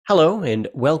Hello, and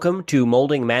welcome to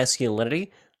Molding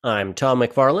Masculinity. I'm Tom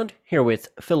McFarland, here with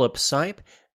Philip Sipe,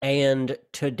 and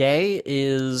today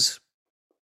is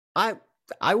I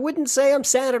I wouldn't say I'm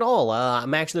sad at all.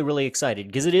 I'm actually really excited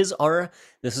because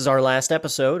this is our last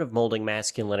episode of Molding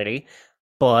Masculinity,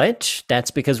 but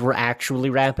that's because we're actually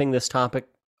wrapping this topic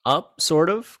up, sort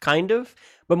of, kind of.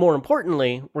 But more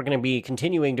importantly, we're going to be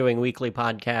continuing doing weekly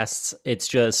podcasts. It's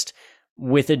just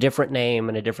with a different name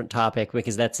and a different topic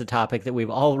because that's the topic that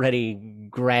we've already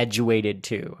graduated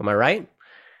to. Am I right?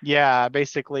 Yeah,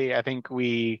 basically, I think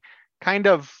we kind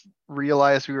of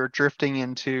realized we were drifting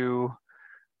into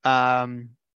um,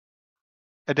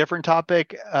 a different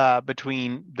topic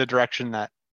between the direction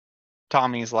that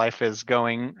Tommy's life is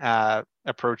going,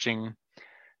 approaching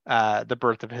the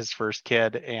birth of his first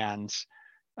kid, and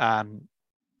um,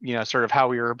 sort of how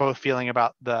we were both feeling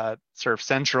about the sort of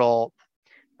central,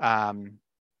 um,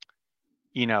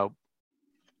 you know,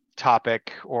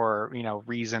 topic or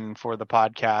reason for the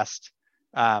podcast.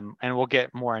 And we'll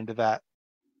get more into that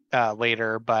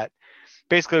later, but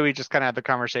basically we just kind of had the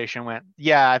conversation went,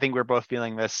 yeah, I think we're both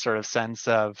feeling this sort of sense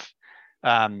of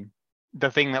um,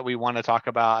 the thing that we want to talk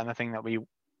about and the thing that we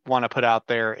want to put out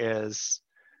there is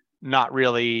not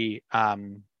really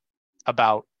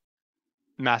about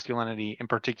masculinity in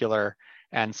particular.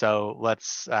 And so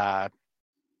let's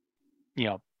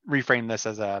reframe this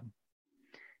as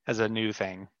a new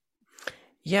thing.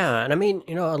 Yeah, and I mean,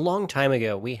 a long time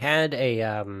ago, we had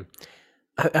I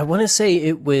want to say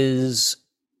it was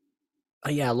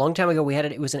yeah, a long time ago we had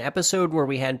it. It was an episode where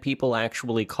we had people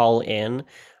actually call in.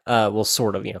 Well,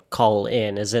 sort of, call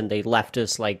in, as in they left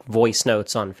us like voice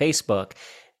notes on Facebook,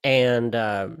 and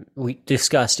we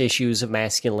discussed issues of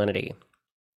masculinity.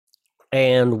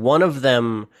 And one of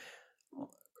them,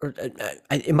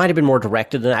 it might have been more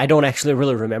directed than I don't actually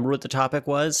really remember what the topic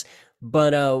was.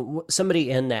 But somebody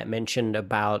in that mentioned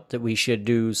about that we should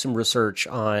do some research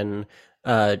on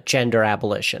gender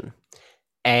abolition,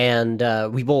 and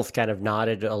we both kind of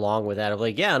nodded along with that of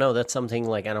like, yeah, no, that's something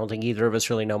like I don't think either of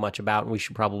us really know much about, and we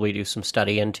should probably do some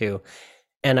study into.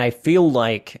 And I feel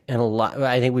like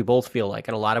I think we both feel like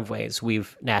in a lot of ways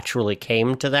we've naturally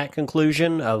came to that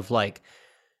conclusion of like,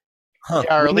 huh,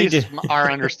 Yeah, or we at need to. least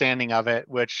our understanding of it,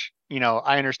 which,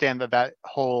 I understand that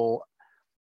whole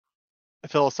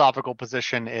philosophical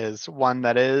position is one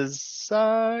that is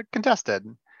contested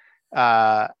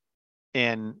uh,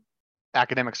 in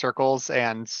academic circles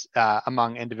and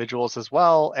among individuals as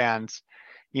well. And,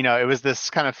 it was this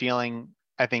kind of feeling,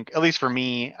 I think, at least for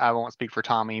me, I won't speak for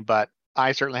Tommy, but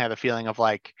I certainly had the feeling of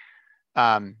like,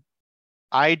 um,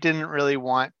 I didn't really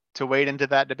want to wade into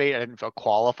that debate. I didn't feel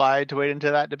qualified to wade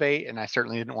into that debate. And I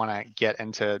certainly didn't want to get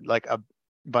into like a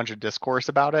bunch of discourse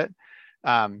about it.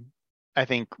 Um, I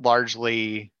think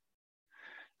largely,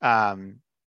 um,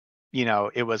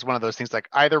 it was one of those things like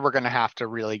either we're going to have to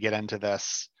really get into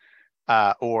this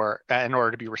or in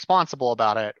order to be responsible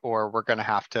about it, or we're going to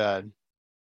have to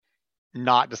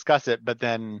not discuss it. But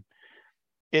then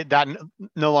that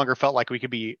no longer felt like we could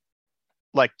be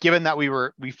like, given that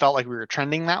we felt like we were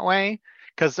trending that way,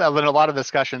 because in a lot of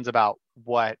discussions about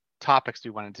what topics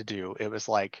we wanted to do, it was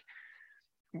like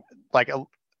a,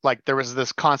 like there was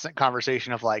this constant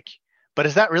conversation of like, but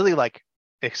is that really like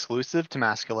exclusive to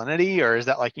masculinity, or is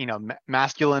that like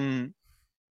masculine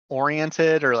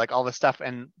oriented, or like all this stuff?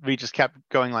 And we just kept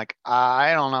going like,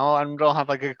 I don't know, I don't have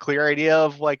like a clear idea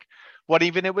of like what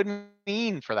even it would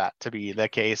mean for that to be the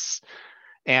case,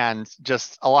 and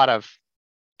just a lot of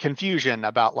confusion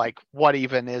about like what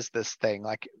even is this thing.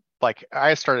 Like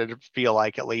I started to feel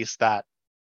like at least that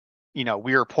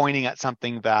we were pointing at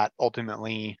something that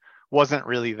ultimately wasn't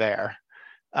really there.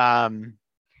 um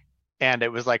and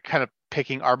it was like kind of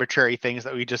picking arbitrary things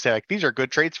that we just say like these are good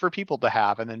traits for people to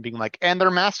have, and then being like, and they're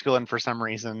masculine for some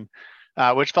reason,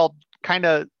 which felt kind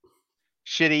of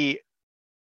shitty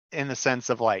in the sense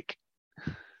of like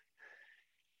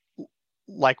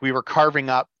we were carving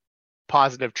up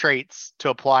positive traits to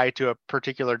apply to a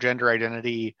particular gender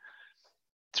identity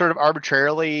sort of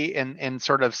arbitrarily in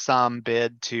sort of some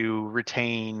bid to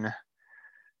retain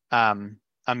a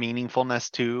meaningfulness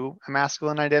to a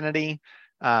masculine identity.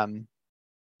 Um,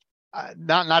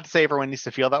 not to say everyone needs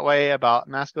to feel that way about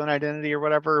masculine identity or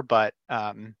whatever, but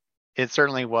it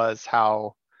certainly was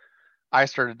how I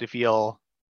started to feel.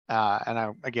 And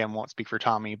I again won't speak for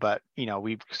Tommy, but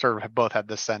we sort of have both had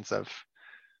this sense of,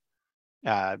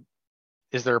 uh,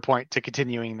 is there a point to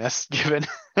continuing this given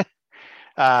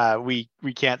we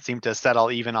can't seem to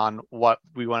settle even on what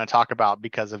we want to talk about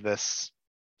because of this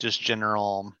just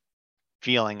general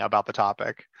feeling about the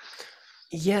topic.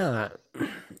 Yeah,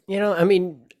 I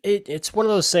mean, it's one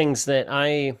of those things that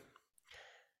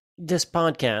this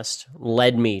podcast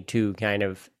led me to kind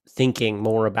of thinking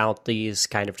more about these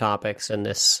kind of topics and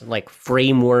this like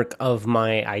framework of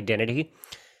my identity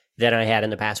than I had in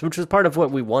the past, which was part of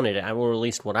what we wanted, or at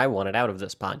least what I wanted out of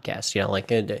this podcast. You know, like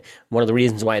one of the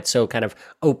reasons why it's so kind of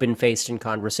open faced and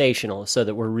conversational, so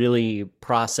that we're really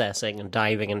processing and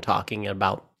diving and talking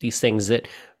about these things that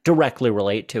directly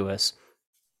relate to us.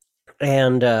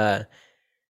 And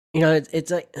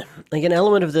it's like an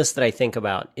element of this that I think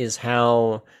about is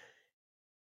how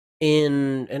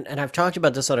and I've talked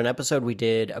about this on an episode we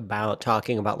did about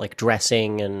talking about like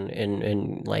dressing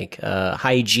and like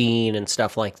hygiene and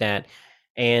stuff like that.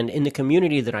 And in the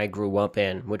community that I grew up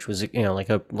in, which was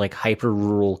like a like hyper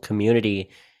rural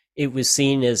community, it was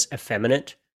seen as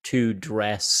effeminate to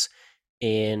dress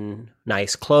in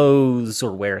nice clothes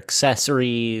or wear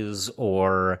accessories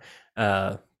or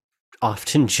uh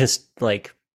often just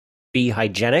like be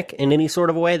hygienic in any sort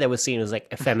of a way that was seen as like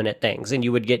effeminate things, and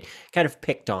you would get kind of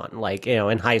picked on, like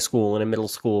in high school and in middle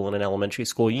school and in elementary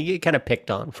school you get kind of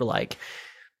picked on for like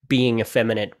being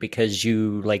effeminate because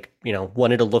you like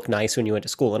wanted to look nice when you went to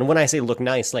school. And when I say look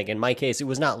nice, like in my case it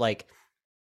was not like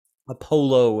a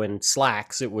polo and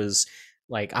slacks. It was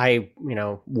like I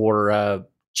wore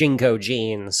Jinko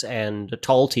jeans and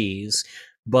tall tees,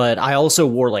 but I also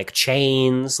wore like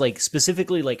chains, like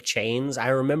specifically like chains. I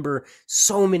remember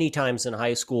so many times in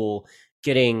high school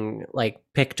getting like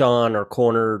picked on or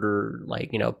cornered, or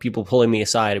like people pulling me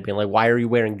aside and being like, why are you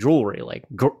wearing jewelry? Like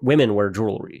women wear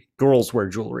jewelry, girls wear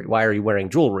jewelry, why are you wearing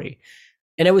jewelry?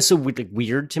 And it was so like,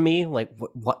 weird to me, like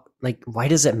what like why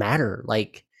does it matter?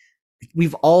 Like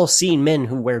we've all seen men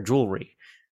who wear jewelry.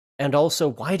 And also,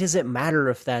 why does it matter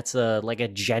if that's a like a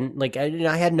gen like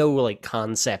I had no like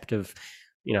concept of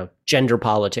gender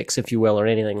politics, if you will, or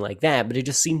anything like that, but it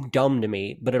just seemed dumb to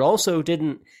me. But it also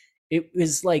didn't. It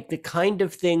was like the kind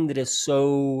of thing that is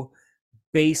so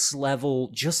base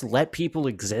level, just let people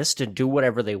exist and do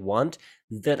whatever they want,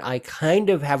 that I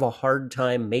kind of have a hard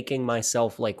time making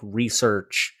myself like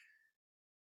research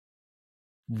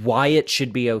why it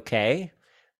should be okay,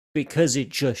 because it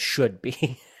just should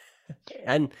be.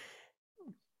 And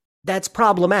that's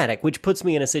problematic, which puts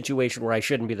me in a situation where I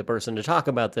shouldn't be the person to talk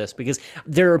about this, because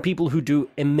there are people who do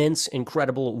immense,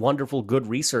 incredible, wonderful, good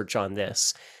research on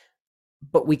this,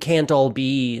 but we can't all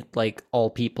be like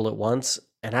all people at once.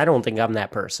 And I don't think I'm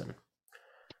that person.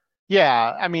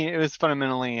 Yeah, I mean, it was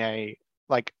fundamentally a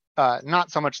like not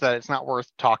so much that it's not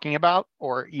worth talking about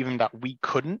or even that we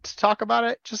couldn't talk about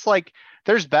it. Just like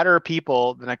there's better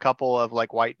people than a couple of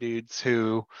like white dudes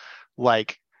who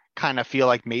like kind of feel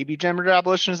like maybe gender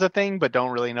abolition is a thing but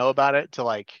don't really know about it, to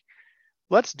like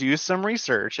let's do some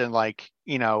research. And like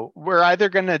we're either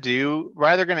going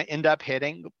to end up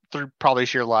hitting through probably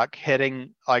sheer luck,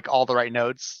 hitting like all the right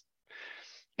notes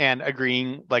and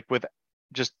agreeing like with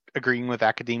just agreeing with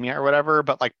academia or whatever,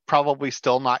 but like probably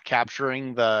still not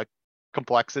capturing the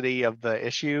complexity of the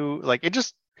issue. Like it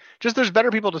just there's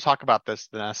better people to talk about this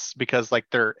than us, because like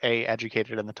they're A,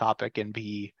 educated in the topic, and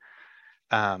B,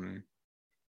 um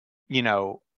you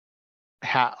know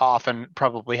often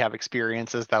probably have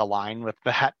experiences that align with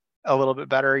that a little bit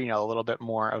better, a little bit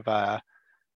more of a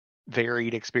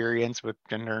varied experience with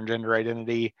gender and gender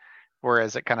identity.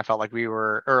 Whereas it kind of felt like we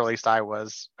were, or at least I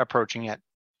was, approaching it,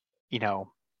 you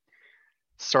know,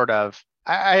 sort of.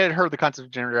 I had heard the concept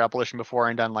of gender abolition before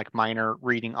and done like minor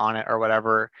reading on it or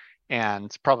whatever.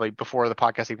 And probably before the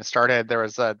podcast even started, there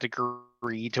was a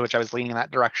degree to which I was leaning in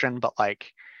that direction. But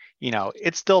like,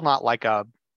 it's still not like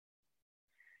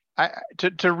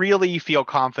to really feel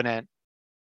confident,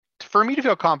 for me to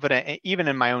feel confident, even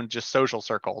in my own just social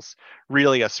circles,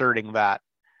 really asserting that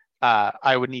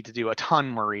I would need to do a ton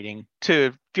more reading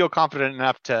to feel confident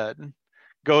enough to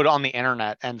go on the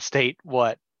internet and state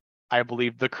what I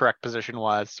believe the correct position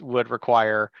was, would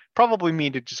require probably me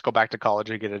to just go back to college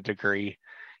and get a degree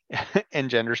in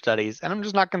gender studies. And I'm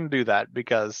just not going to do that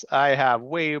because I have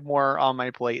way more on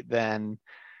my plate than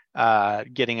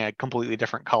getting a completely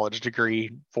different college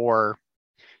degree for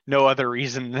no other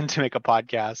reason than to make a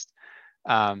podcast.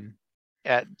 Um,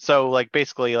 so like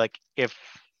basically like if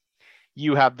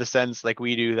you have the sense like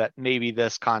we do that maybe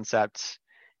this concept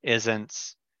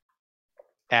isn't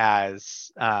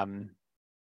as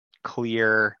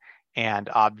clear and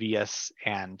obvious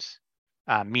and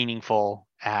meaningful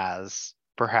as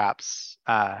perhaps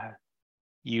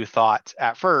you thought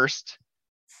at first,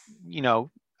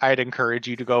 I'd encourage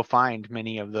you to go find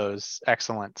many of those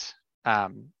excellent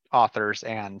authors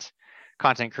and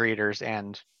content creators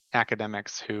and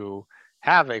academics who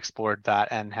have explored that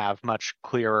and have much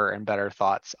clearer and better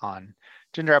thoughts on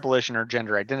gender abolition or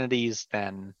gender identities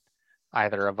than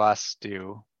either of us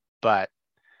do. But,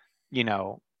 you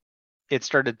know, it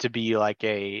started to be like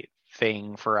a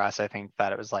thing for us. I think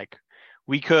that it was like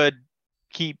we could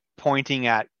keep pointing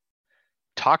at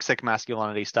toxic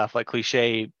masculinity stuff, like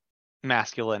cliche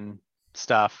masculine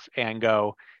stuff, and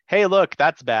go, hey, look,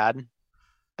 that's bad.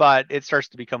 But it starts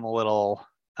to become a little,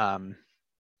 I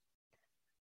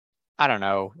don't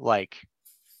know, like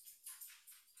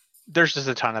there's just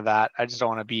a ton of that. I just don't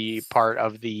want to be part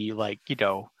of the, like,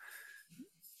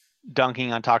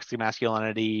 dunking on toxic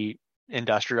masculinity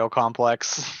industrial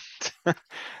complex.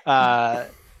 uh,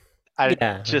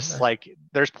 I just Yeah. like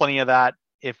there's plenty of that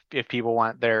if people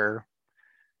want their,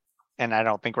 and I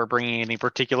don't think we're bringing any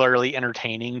particularly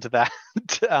entertaining to that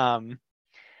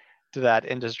to that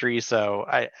industry. So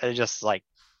I just like,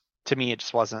 to me it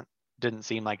just didn't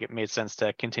seem like it made sense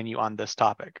to continue on this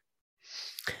topic.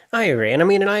 I agree, and I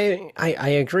mean, and I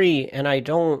agree, and I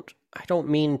don't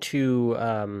mean to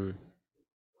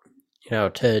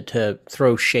to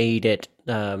throw shade at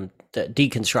the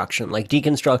deconstruction. Like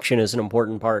deconstruction is an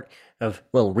important part of,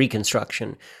 well,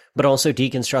 reconstruction, but also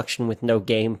deconstruction with no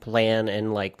game plan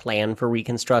and like plan for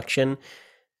reconstruction.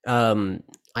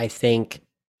 I think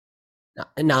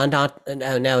no, not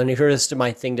now. And here's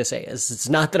my thing to say is it's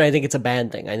not that I think it's a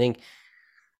bad thing. I think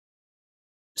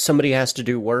somebody has to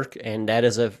do work, and that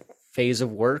is a phase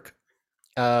of work.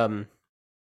 Um,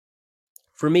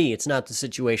 for me, it's not the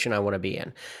situation I want to be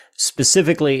in.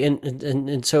 Specifically,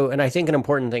 and I think an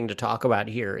important thing to talk about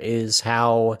here is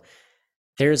how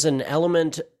there's an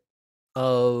element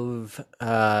of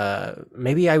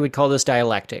maybe I would call this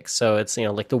dialectics. So it's,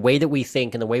 like the way that we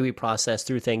think and the way we process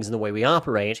through things and the way we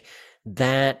operate,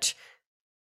 that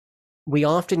we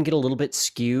often get a little bit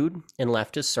skewed in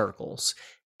leftist circles,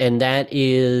 and that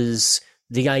is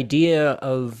the idea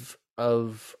of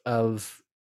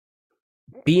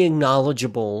being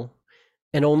knowledgeable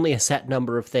in only a set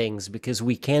number of things, because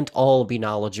we can't all be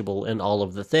knowledgeable in all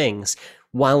of the things,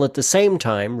 while at the same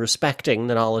time respecting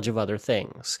the knowledge of other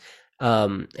things.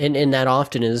 And that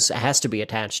often has to be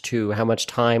attached to how much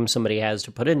time somebody has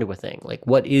to put into a thing, like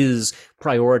what is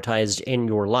prioritized in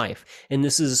your life. And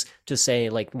this is to say,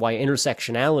 like, why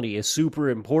intersectionality is super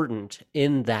important,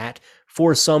 in that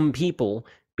for some people,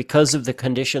 because of the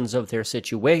conditions of their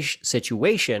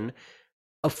situation,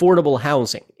 affordable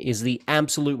housing is the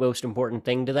absolute most important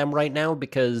thing to them right now,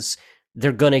 because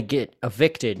they're going to get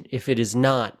evicted if it is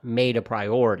not made a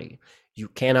priority. You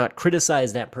cannot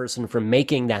criticize that person for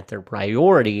making that their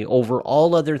priority over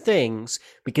all other things,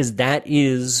 because that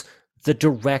is the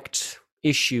direct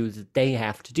issue that they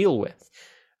have to deal with.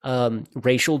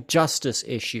 Racial justice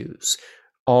issues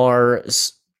are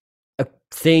a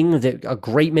thing that a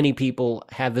great many people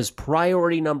have as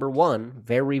priority number one,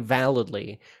 very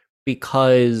validly,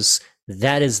 because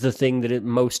that is the thing that it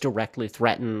most directly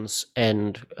threatens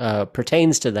and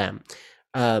pertains to them.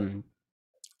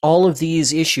 All of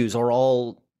these issues are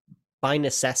all by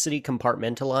necessity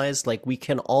compartmentalized. Like, we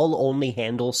can all only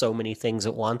handle so many things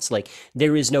at once. Like,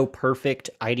 there is no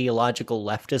perfect ideological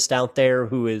leftist out there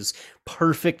who is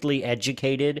perfectly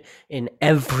educated in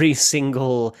every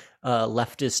single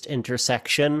leftist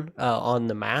intersection on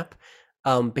the map,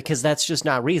 because that's just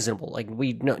not reasonable. Like,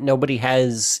 nobody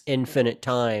has infinite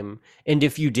time, and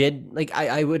if you did, like,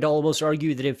 I would almost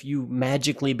argue that if you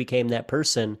magically became that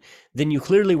person, then you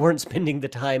clearly weren't spending the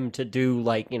time to do,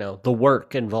 like, the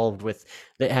work involved with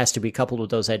that has to be coupled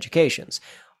with those educations.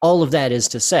 All of that is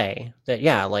to say that,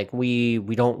 yeah, like, we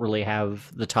don't really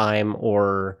have the time,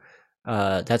 or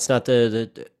that's not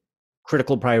the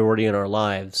critical priority in our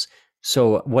lives.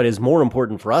 So what is more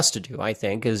important for us to do, I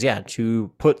think, is, yeah,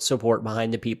 to put support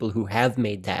behind the people who have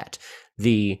made that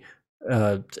the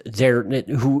their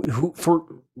who for,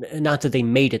 not that they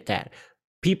made it that,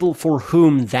 people for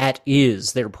whom that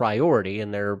is their priority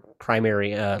and their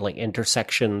primary like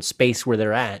intersection space where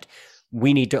they're at.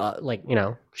 We need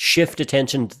to shift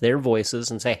attention to their voices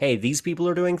and say, hey, these people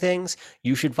are doing things,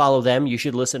 you should follow them, you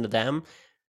should listen to them.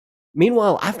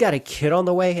 Meanwhile, I've got a kid on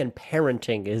the way, and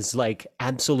parenting is like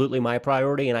absolutely my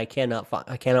priority, and I cannot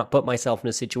put myself in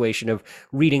a situation of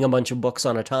reading a bunch of books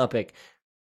on a topic,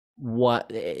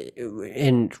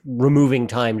 and removing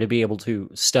time to be able to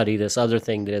study this other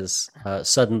thing that is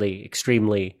suddenly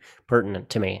extremely pertinent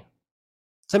to me.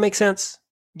 Does that make sense?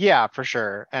 Yeah, for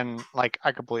sure. And like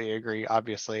I completely agree,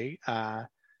 obviously.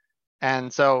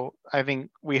 And so I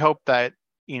think we hope that,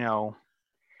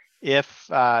 if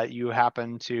you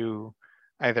happen to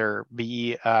either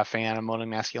be a fan of Molding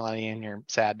Masculinity and you're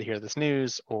sad to hear this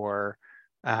news, or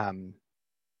um,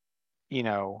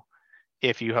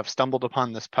 if you have stumbled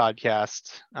upon this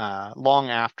podcast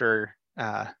long after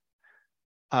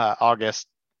August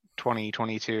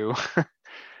 2022,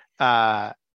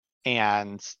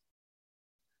 and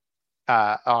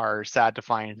are sad to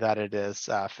find that it is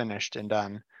finished and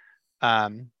done,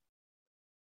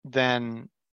 then,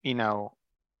 you know,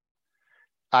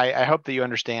 I hope that you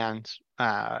understand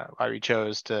why we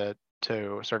chose to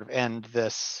sort of end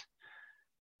this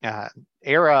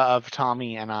era of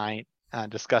Tommy and I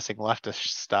discussing leftist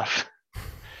stuff.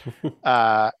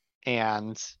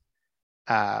 And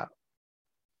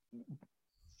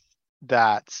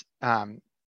that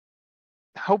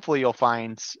hopefully you'll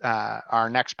find our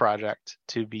next project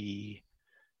to be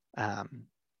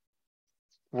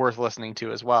worth listening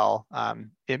to as well.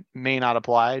 It may not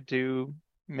apply to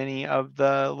many of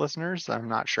the listeners, I'm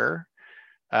not sure,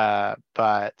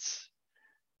 but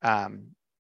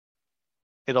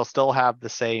it'll still have the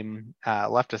same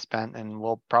leftist bent, and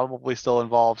will probably still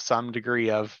involve some degree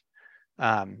of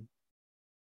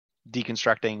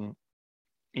deconstructing,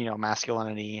 you know,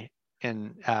 masculinity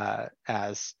in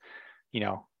as, you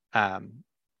know, well,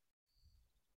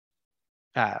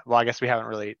 I guess we haven't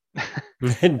really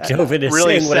Dove into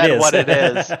really saying said what what it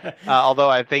it is. is. Although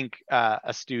I think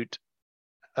astute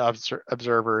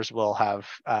observers will have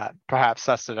perhaps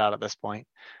sussed it out at this point.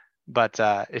 But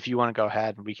if you want to go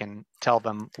ahead, we can tell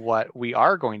them what we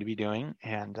are going to be doing,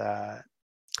 and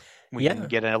we can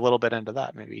get a little bit into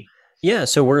that maybe. Yeah,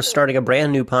 so we're starting a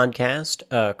brand new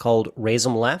podcast called Raise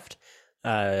 'em Left,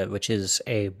 which is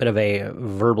a bit of a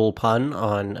verbal pun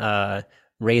on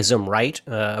raise 'em right,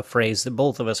 a phrase that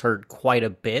both of us heard quite a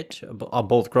bit,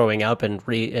 both growing up and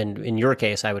in your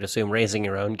case, I would assume raising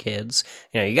your own kids.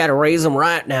 You know, you got to raise them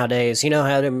right nowadays. You know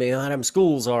how them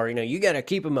schools are. You know, you got to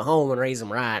keep them at home and raise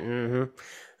them right.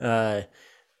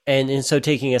 And so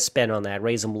taking a spin on that,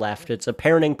 Raise 'em Left. It's a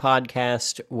parenting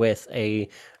podcast with a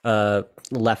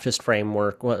leftist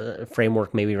framework. Well,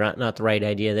 framework maybe not the right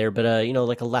idea there, but you know,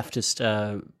 like a leftist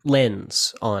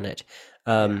lens on it.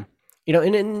 You know,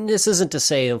 and this isn't to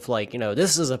say of like, you know,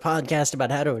 this is a podcast about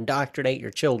how to indoctrinate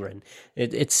your children.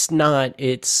 It's not.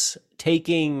 It's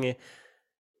taking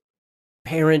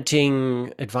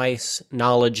parenting advice,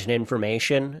 knowledge, and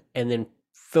information, and then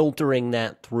filtering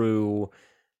that through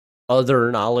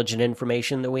other knowledge and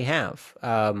information that we have,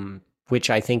 which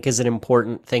I think is an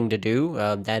important thing to do.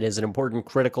 That is an important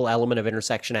critical element of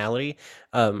intersectionality.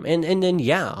 And then,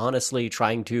 yeah, honestly,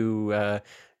 trying to,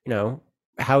 you know,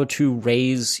 how to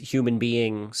raise human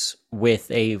beings with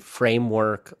a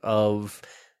framework of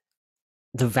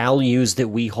the values that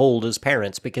we hold as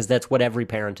parents, because that's what every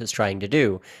parent is trying to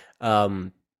do.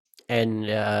 And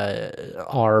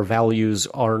our values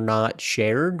are not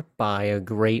shared by a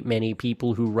great many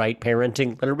people who write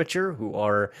parenting literature, who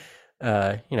are,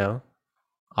 you know,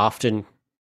 often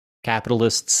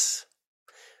capitalists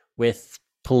with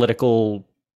political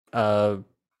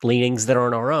leanings that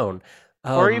aren't our own.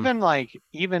 Or even like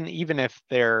even if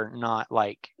they're not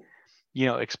like, you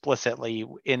know, explicitly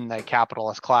in the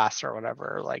capitalist class or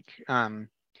whatever, like I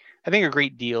think a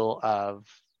great deal of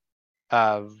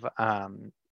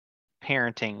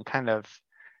parenting kind of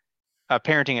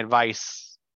parenting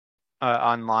advice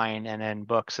online and in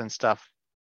books and stuff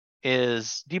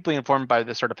is deeply informed by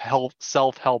the sort of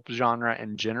self-help genre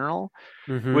in general,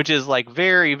 which is like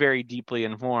very, very deeply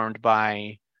informed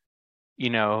by, you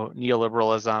know,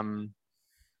 neoliberalism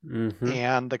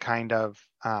and the kind of,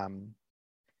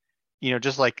 you know,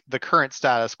 just like the current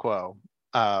status quo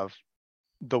of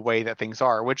the way that things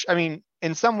are, which, I mean,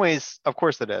 in some ways, of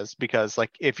course it is, because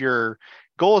like if your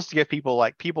goal is to get people,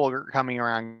 like people are coming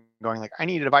around going like, I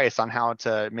need advice on how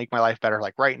to make my life better,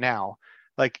 like right now,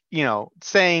 like, you know,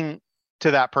 saying to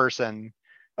that person,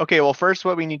 okay, well, first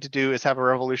what we need to do is have a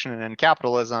revolution in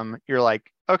capitalism. You're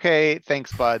like, okay,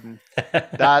 thanks, bud.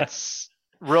 That's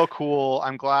real cool.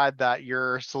 I'm glad that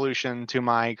your solution to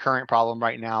my current problem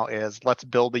right now is let's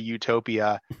build a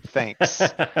utopia. Thanks.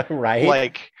 Right.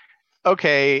 Like,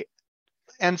 okay.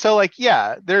 And so like,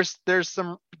 yeah, there's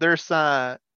an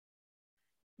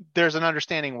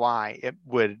understanding why it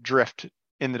would drift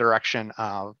in the direction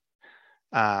of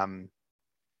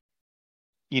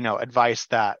you know, advice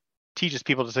that teaches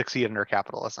people to succeed under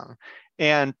capitalism.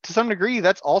 And to some degree,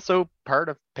 that's also part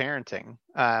of parenting.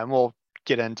 We'll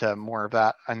get into more of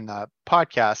that in the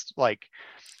podcast. Like,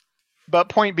 but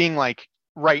point being, like,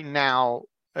 right now,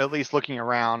 at least looking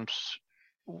around,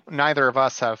 neither of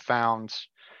us have found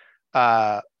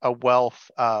a wealth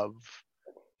of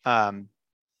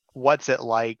what's it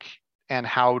like and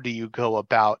how do you go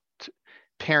about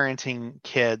parenting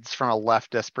kids from a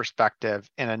leftist perspective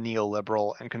in a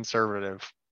neoliberal and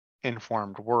conservative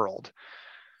informed world.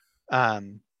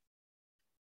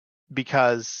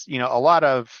 Because, you know, a lot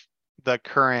of the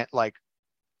current, like,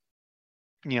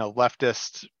 you know,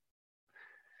 leftist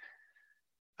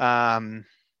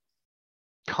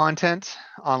content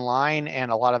online,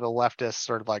 and a lot of the leftist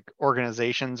sort of like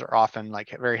organizations are often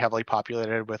like very heavily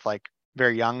populated with like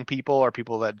very young people or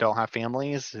people that don't have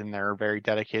families, and they're very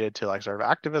dedicated to like sort of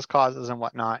activist causes and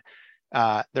whatnot.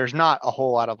 There's not a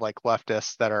whole lot of like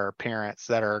leftists that are parents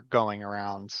that are going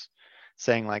around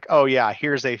saying like, oh yeah,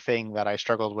 here's a thing that I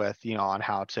struggled with, on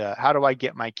how do I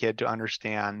get my kid to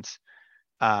understand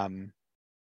um,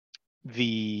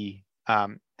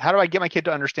 how do I get my kid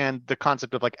to understand the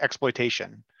concept of like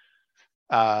exploitation,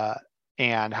 uh,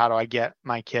 and how do I get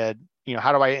my kid,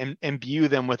 how do I imbue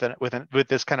them with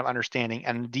this kind of understanding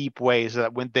and deep ways so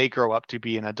that when they grow up to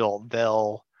be an adult,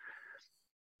 they'll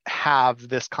have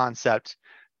this concept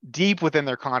deep within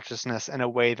their consciousness in a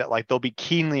way that like they'll be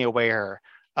keenly aware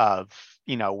of,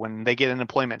 when they get an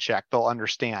employment check, they'll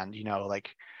understand,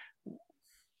 like,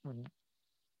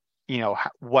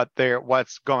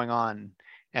 what's going on,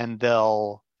 and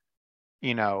they'll,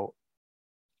 you know,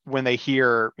 when they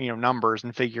hear, numbers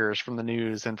and figures from the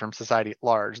news and from society at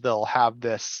large, they'll have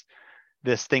this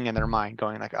thing in their mind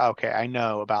going like, okay, I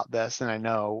know about this, and I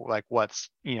know like what's,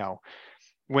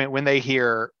 when they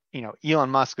hear, Elon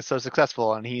Musk is so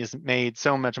successful and he's made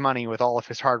so much money with all of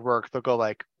his hard work, they'll go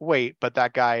like, wait, but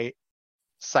that guy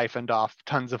siphoned off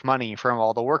tons of money from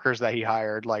all the workers that he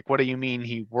hired. Like, what do you mean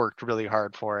he worked really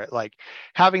hard for it? Like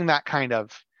having that kind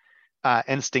of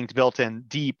instinct built in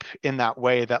deep in that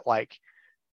way that like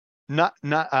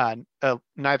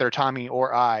neither Tommy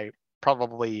or I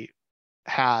probably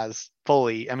has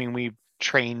fully. I mean, we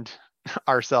trained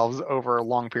ourselves over a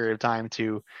long period of time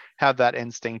to have that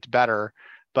instinct better,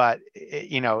 but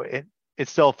it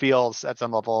still feels at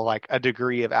some level like a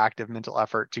degree of active mental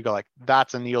effort to go like,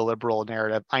 that's a neoliberal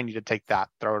narrative. I need to take that,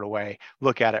 throw it away,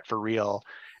 look at it for real,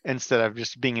 instead of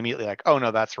just being immediately like, oh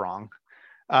no, that's wrong.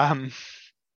 Um,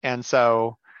 and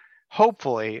so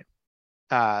hopefully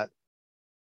uh,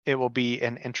 it will be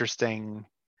an interesting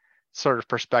sort of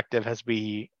perspective as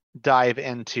we dive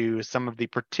into some of the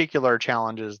particular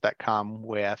challenges that come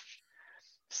with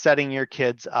setting your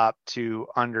kids up to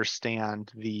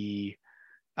understand the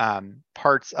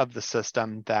parts of the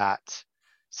system that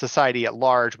society at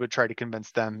large would try to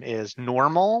convince them is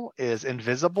normal, is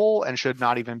invisible, and should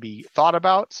not even be thought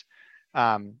about.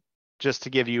 Just to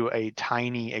give you a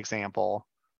tiny example,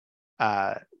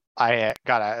 I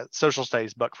got a social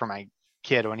studies book for my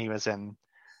kid when he was in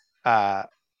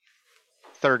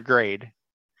third grade,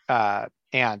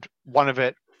 and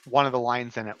one of the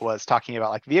lines in it was talking about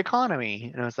like the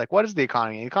economy, and it was like, what is the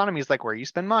economy? The economy is like where you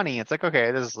spend money. It's like,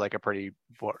 okay, this is like a pretty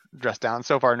dressed down,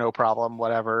 so far no problem,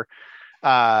 whatever.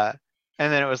 uh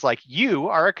and then it was like, you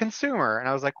are a consumer, and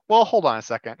I was like, well, hold on a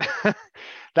second.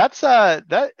 That's that,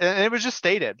 and it was just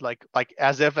stated like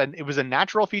as if it was a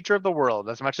natural feature of the world,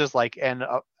 as much as like, and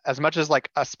as much as like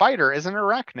a spider is an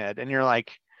arachnid, and you're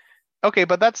like, okay,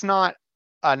 but that's not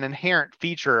an inherent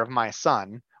feature of my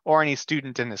son or any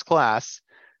student in his class.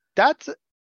 That's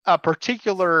a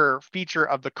particular feature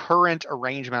of the current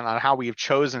arrangement on how we have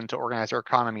chosen to organize our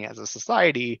economy as a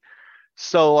society.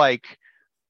 So like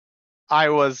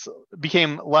I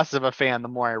became less of a fan the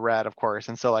more I read, of course.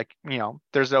 And so like,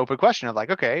 there's an open question of like,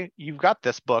 okay, you've got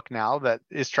this book now that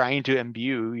is trying to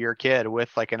imbue your kid with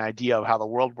like an idea of how the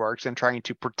world works and trying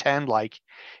to pretend like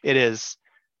it is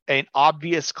an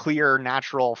obvious, clear,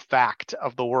 natural fact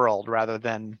of the world rather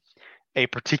than a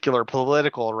particular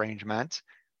political arrangement.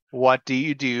 What do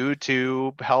you do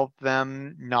to help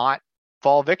them not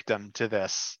fall victim to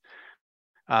this,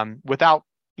 without,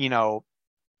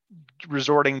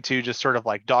 resorting to just sort of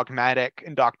like dogmatic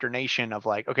indoctrination of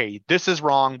like, okay, this is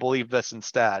wrong, believe this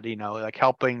instead, like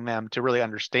helping them to really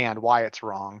understand why it's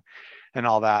wrong and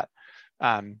all that,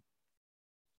 um,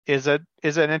 is an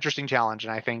interesting challenge.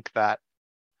 And I think that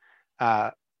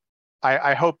uh,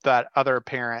 I hope that other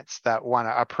parents that want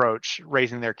to approach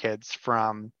raising their kids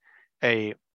from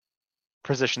a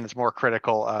position that's more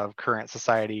critical of current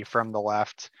society from the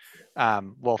left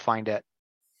will find it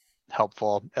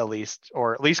helpful,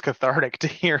 or at least cathartic, to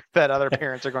hear that other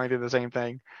parents are going through the same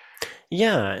thing.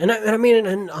 Yeah, and I mean,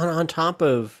 and on top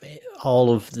of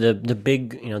all of the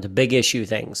big, the big issue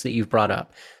things that you've brought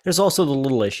up, there's also the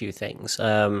little issue things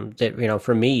that,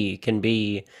 for me can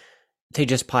be, they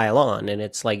just pile on, and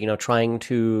it's like, trying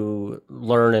to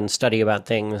learn and study about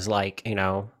things like, I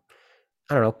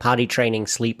don't know, potty training,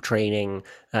 sleep training,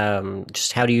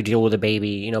 just how do you deal with a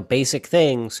baby, basic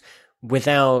things,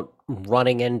 without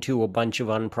running into a bunch of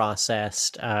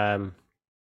unprocessed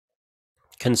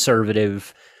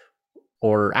conservative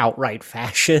or outright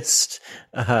fascist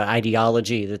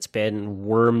ideology that's been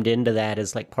wormed into that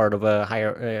as like part of a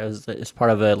higher, as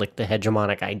part of a like the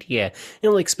hegemonic idea.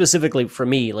 Like specifically for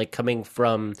me, like coming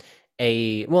from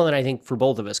and I think for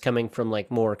both of us coming from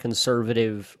like more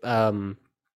conservative uh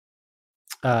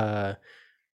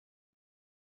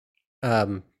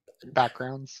um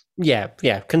Backgrounds. yeah,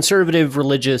 conservative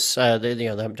religious.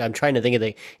 I'm trying to think of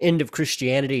the end of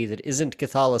Christianity that isn't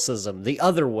Catholicism. The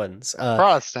other ones.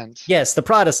 Protestant. Yes, the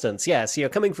Protestants. Yes,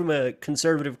 coming from a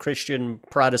conservative Christian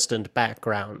Protestant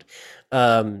background,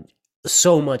 um,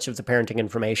 so much of the parenting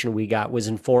information we got was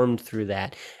informed through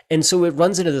that, and so it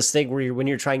runs into this thing where when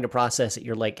you're trying to process it,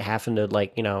 you're like having to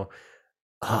like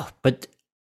oh, but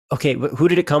okay, but who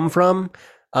did it come from?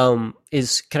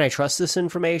 Is can I trust this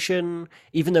information,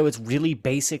 even though it's really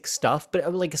basic stuff?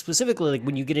 But like specifically, like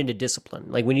when you get into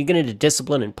discipline, like when you get into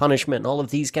discipline and punishment and all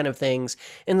of these kind of things,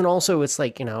 and then also it's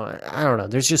like I don't know.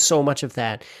 There's just so much of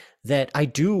that that I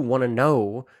do want to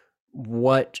know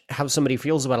how somebody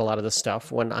feels about a lot of this stuff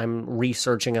when I'm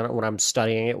researching on it, when I'm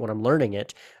studying it, when I'm learning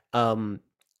it. Um,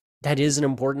 that is an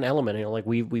important element. Like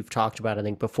we've talked about, I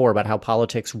think before, about how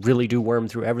politics really do worm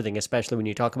through everything, especially when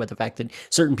you talk about the fact that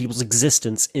certain people's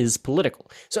existence is political.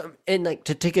 So, and like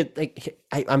to take it, like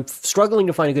I'm struggling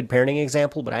to find a good parenting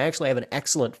example, but I actually have an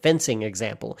excellent fencing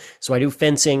example. So I do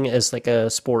fencing as like a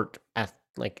sport,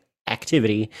 like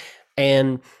activity,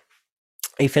 and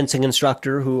a fencing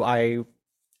instructor who I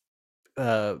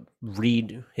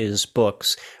read his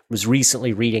books was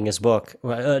recently reading his book,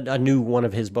 a new one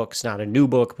of his books, not a new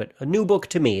book, but a new book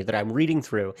to me that I'm reading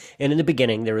through. And in the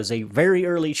beginning, there is a very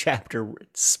early chapter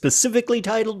specifically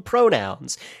titled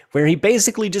Pronouns, where he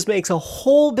basically just makes a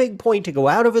whole big point to go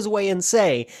out of his way and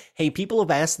say, hey, people have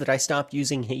asked that I stop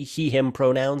using he, him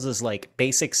pronouns as like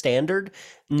basic standard.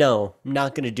 No,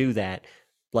 not going to do that.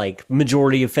 Like,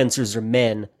 majority of fencers are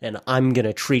men, and I'm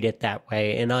gonna treat it that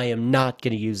way, and I am not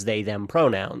gonna use they, them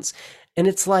pronouns. And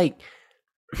it's like,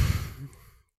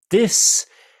 this.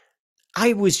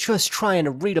 I was just trying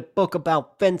to read a book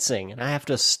about fencing, and I have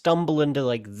to stumble into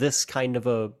like this kind of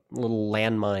a little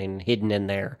landmine hidden in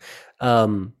there.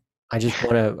 I just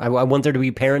want to. I want there to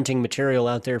be parenting material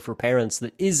out there for parents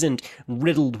that isn't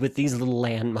riddled with these little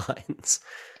landmines.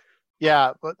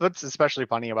 Yeah, what's especially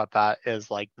funny about that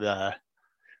is like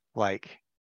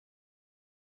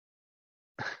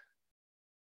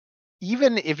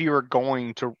even if you were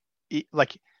going to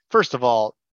like first of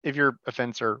all, if you're a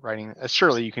fencer writing,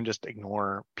 surely you can just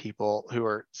ignore people who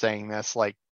are saying this.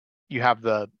 Like you have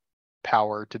the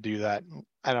power to do that.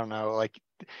 I don't know, like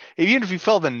even if you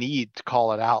feel the need to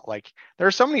call it out, like there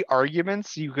are so many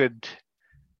arguments you could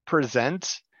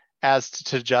present as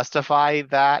to justify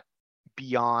that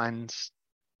beyond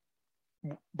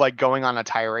like going on a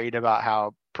tirade about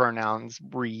how pronouns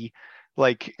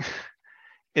like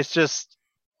it's just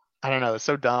I don't know, it's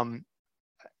so dumb.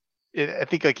 I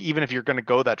think like even if you're going to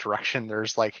go that direction,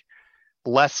 there's like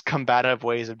less combative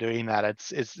ways of doing that.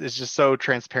 It's just so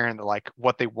transparent that like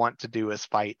what they want to do is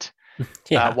fight,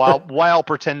 Yeah. while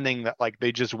pretending that like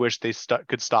they just wish they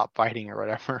could stop fighting or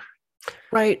whatever.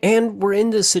 Right. And we're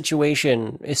in this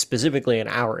situation, specifically in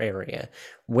our area,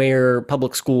 where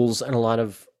public schools and a lot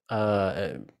of,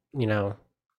 you know,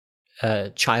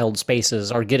 child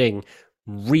spaces are getting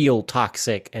real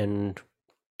toxic and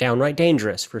downright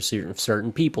dangerous for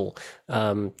certain people.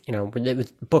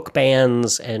 With book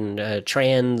bans and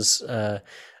trans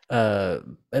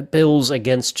bills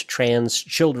against trans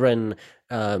children,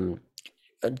 a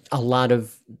lot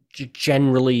of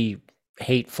generally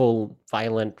hateful,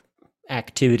 violent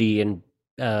activity and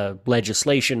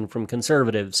legislation from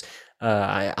conservatives.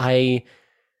 I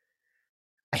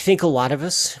think a lot of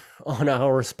us on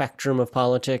our spectrum of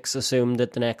politics assume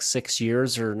that the next 6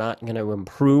 years are not going to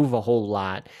improve a whole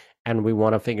lot, and we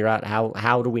want to figure out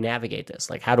how do we navigate this?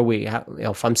 Like,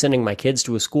 if I'm sending my kids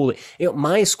to a school,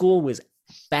 my school was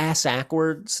bass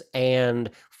backwards and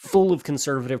full of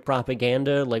conservative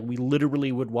propaganda. Like, we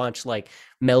literally would watch like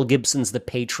Mel Gibson's The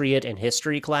Patriot in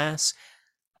history class.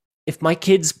 If my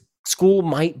kids school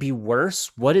might be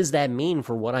worse, what does that mean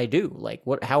for what I do? Like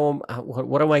what am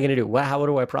I going to do? How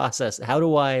do I process? How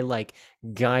do I like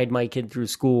guide my kid through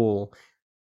school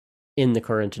in the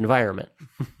current environment?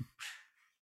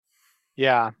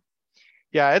 Yeah,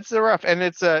 yeah, it's a rough, and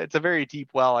it's a very deep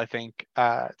well, I think.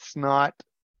 It's not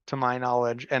to my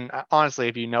knowledge, and honestly,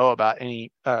 if you know about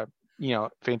any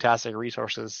fantastic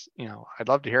resources, I'd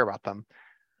love to hear about them.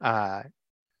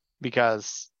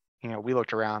 Because we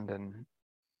looked around and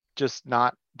just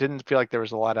didn't feel like there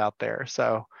was a lot out there.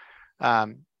 So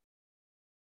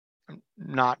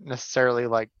not necessarily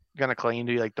like gonna claim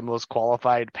to be like the most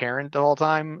qualified parent of all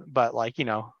time, but like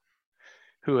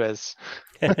who is.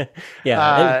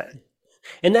 Yeah,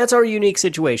 and that's our unique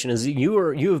situation. Is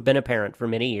you have been a parent for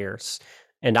many years,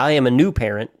 and I am a new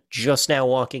parent just now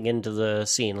walking into the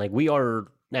scene. Like we are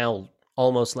now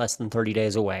almost less than 30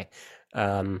 days away.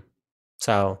 Um,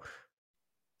 so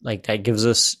like that gives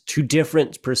us two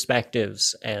different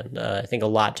perspectives, and I think a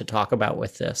lot to talk about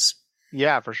with this.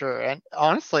 Yeah, for sure. And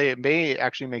honestly, it may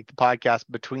actually make the podcast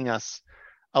between us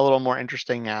a little more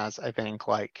interesting as I think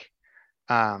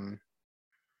um,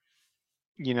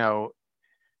 you know,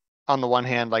 on the one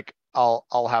hand, like I'll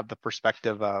have the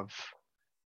perspective of,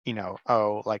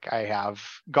 oh, like I have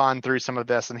gone through some of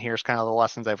this and here's kind of the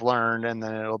lessons I've learned. And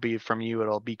then it'll be from you,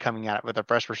 it'll be coming at it with a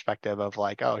fresh perspective of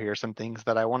like, oh, here's some things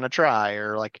that I want to try.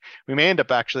 Or like we may end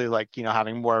up actually like,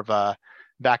 having more of a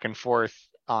back and forth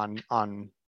on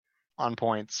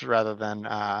points rather than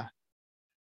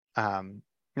um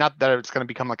not that it's going to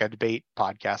become like a debate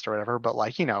podcast or whatever, but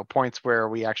like, points where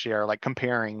we actually are like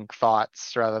comparing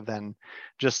thoughts rather than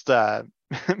just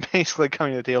basically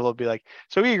coming to the table and be like,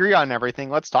 so we agree on everything,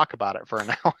 let's talk about it for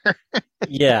an hour.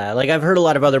 Yeah, like I've heard a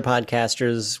lot of other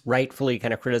podcasters rightfully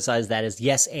kind of criticize that as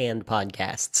yes and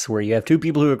podcasts, where you have two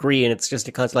people who agree and it's just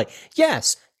a constant like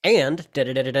yes and da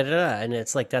da da da da da, and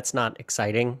it's like that's not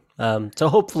exciting. So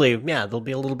hopefully, yeah, there'll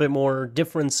be a little bit more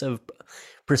difference of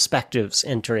perspectives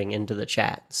entering into the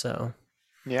chat. So,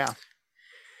 Yeah.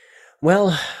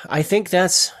 well, I think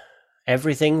that's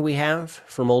everything we have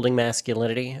for molding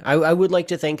masculinity. I would like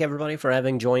to thank everybody for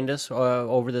having joined us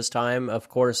over this time. Of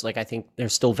course, like I think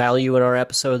there's still value in our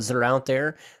episodes that are out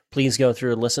there. Please go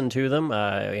through and listen to them.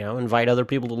 Invite other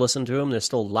people to listen to them. There's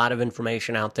still a lot of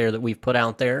information out there that we've put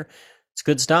out there. It's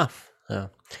good stuff.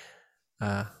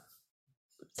 Uh,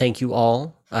 thank you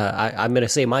all. I'm going to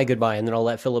say my goodbye, and then I'll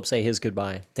let Philip say his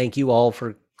goodbye. Thank you all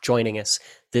for joining us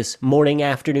this morning,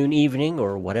 afternoon, evening,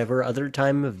 or whatever other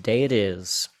time of day it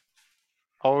is.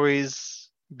 Always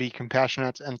be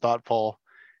compassionate and thoughtful.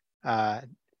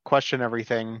 Question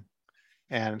everything.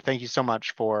 And thank you so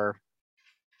much for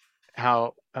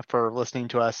listening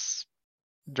to us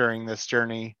during this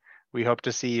journey. We hope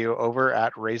to see you over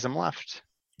at Raise 'em Left.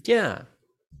 Yeah.